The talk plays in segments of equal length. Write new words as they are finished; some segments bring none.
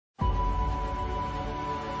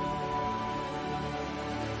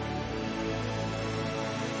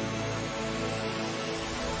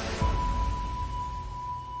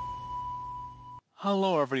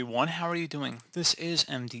Hello everyone, how are you doing? This is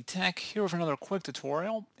MD Tech here with another quick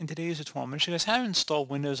tutorial. In today's tutorial, I'm going to show you guys how to install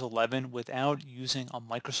Windows 11 without using a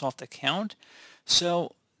Microsoft account.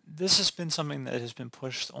 So this has been something that has been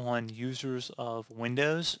pushed on users of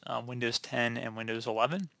Windows, Windows 10 and Windows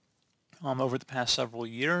 11 over the past several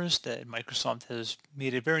years, that Microsoft has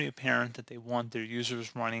made it very apparent that they want their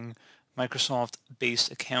users running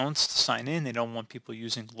Microsoft-based accounts to sign in. They don't want people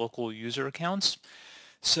using local user accounts.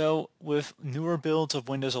 So with newer builds of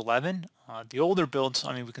Windows 11, the older builds,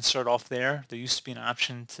 we can start off there. There used to be an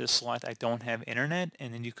option to select I don't have internet,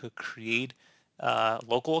 and then you could create a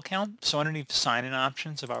local account. So underneath sign-in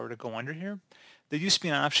options, if I were to go under here, there used to be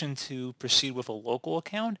an option to proceed with a local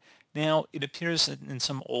account. Now it appears that in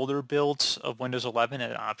some older builds of Windows 11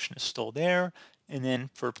 that option is still there, and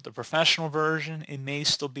then for the professional version it may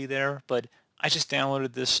still be there, but I just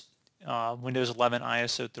downloaded this Windows 11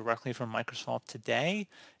 ISO directly from Microsoft today,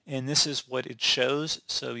 and this is what it shows.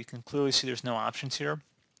 So you can clearly see there's no options here,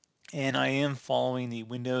 and I am following the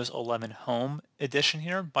Windows 11 Home Edition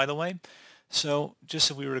here, by the way. So just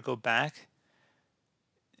if we were to go back,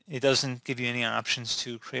 it doesn't give you any options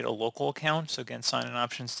to create a local account. So again, sign-in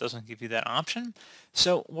options doesn't give you that option.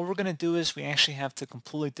 So what we're going to do is we actually have to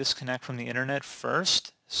completely disconnect from the internet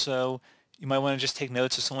first. So you might want to just take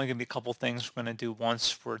notes. It's only going to be a couple things we're going to do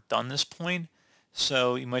once we're done this point.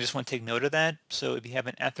 So you might just want to take note of that. So if you have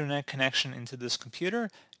an Ethernet connection into this computer,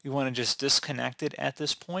 you want to just disconnect it at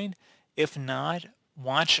this point. If not,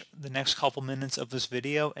 watch the next couple minutes of this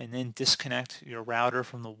video and then disconnect your router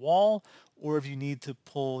from the wall. Or if you need to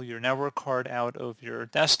pull your network card out of your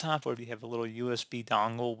desktop, or if you have a little USB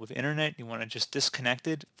dongle with internet, you want to just disconnect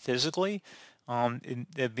it physically.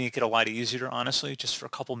 It'd make it a lot easier, honestly, just for a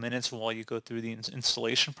couple minutes while you go through the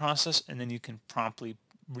installation process, and then you can promptly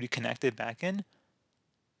reconnect it back in.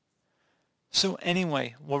 So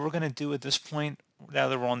anyway, what we're going to do at this point, now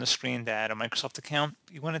that we're on the screen to add a Microsoft account,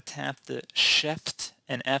 you want to tap the Shift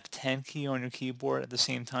and F10 key on your keyboard at the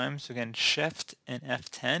same time. So again, Shift and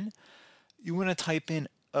F10. You want to type in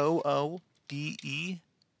OOBE BYPASSNRO.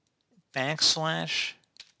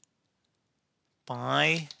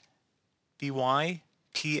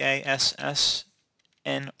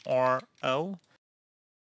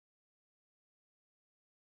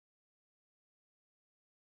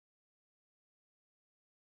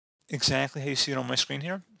 Exactly how you see it on my screen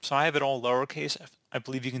here. So I have it all lowercase. I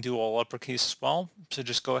believe you can do all uppercase as well. So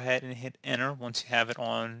just go ahead and hit enter once you have it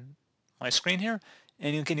on my screen here.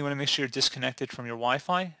 And again, you want to make sure you're disconnected from your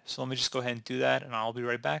Wi-Fi. So let me just go ahead and do that, and I'll be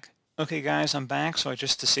right back. Okay guys, I'm back. So I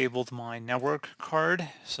just disabled my network card.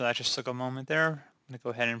 So that just took a moment there. I'm going to go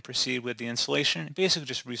ahead and proceed with the installation. Basically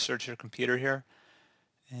just research your computer here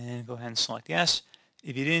and go ahead and select yes.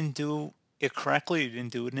 If you didn't do it correctly, you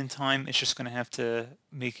didn't do it in time, it's just going to have to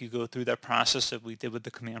make you go through that process that we did with the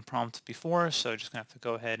command prompt before. So just going to have to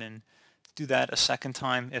go ahead and do that a second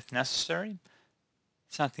time if necessary.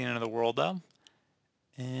 It's not the end of the world though.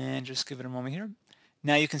 And just give it a moment here.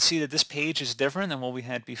 Now you can see that this page is different than what we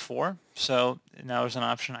had before. So now there's an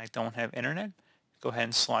option, I don't have internet. Go ahead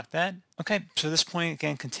and select that. Okay, so at this point,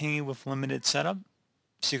 again, continue with limited setup.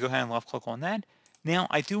 So you go ahead and left click on that. Now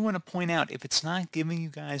I do want to point out, if it's not giving you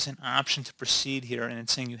guys an option to proceed here and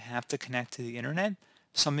it's saying you have to connect to the internet,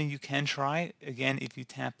 something you can try, again, if you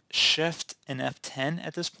tap Shift and F10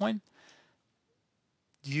 at this point,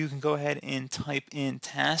 you can go ahead and type in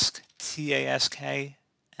task, TASK,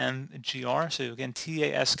 MGR. So again,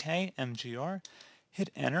 TASK, MGR, hit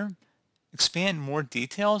enter, expand more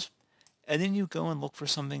details, and then you go and look for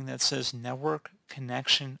something that says network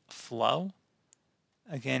connection flow.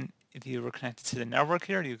 Again, if you were connected to the network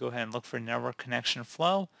here, you go ahead and look for network connection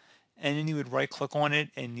flow, and then you would right click on it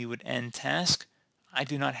and you would end task. I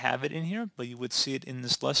do not have it in here, but you would see it in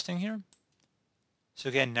this listing here. So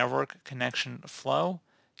again, network connection flow.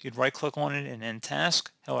 You'd right click on it and end task.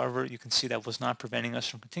 However, you can see that was not preventing us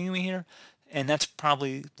from continuing here. And that's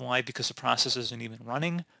probably why, because the process isn't even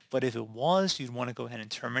running. But if it was, you'd want to go ahead and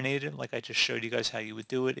terminate it, like I just showed you guys how you would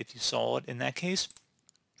do it if you saw it in that case.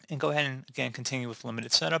 And go ahead and again continue with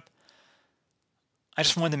limited setup. I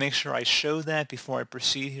just wanted to make sure I showed that before I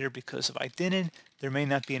proceed here, because if I didn't, there may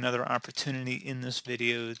not be another opportunity in this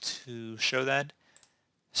video to show that.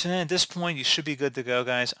 So then at this point, you should be good to go,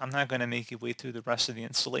 guys. I'm not going to make you wait through the rest of the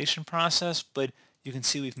installation process, but you can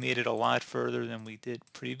see we've made it a lot further than we did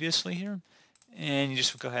previously here. And you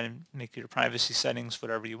just go ahead and make your privacy settings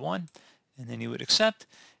whatever you want, and then you would accept.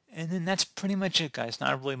 And then that's pretty much it, guys.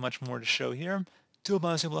 Not really much more to show here. Do hope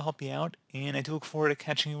I was able to help you out, and I do look forward to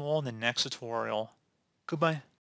catching you all in the next tutorial. Goodbye.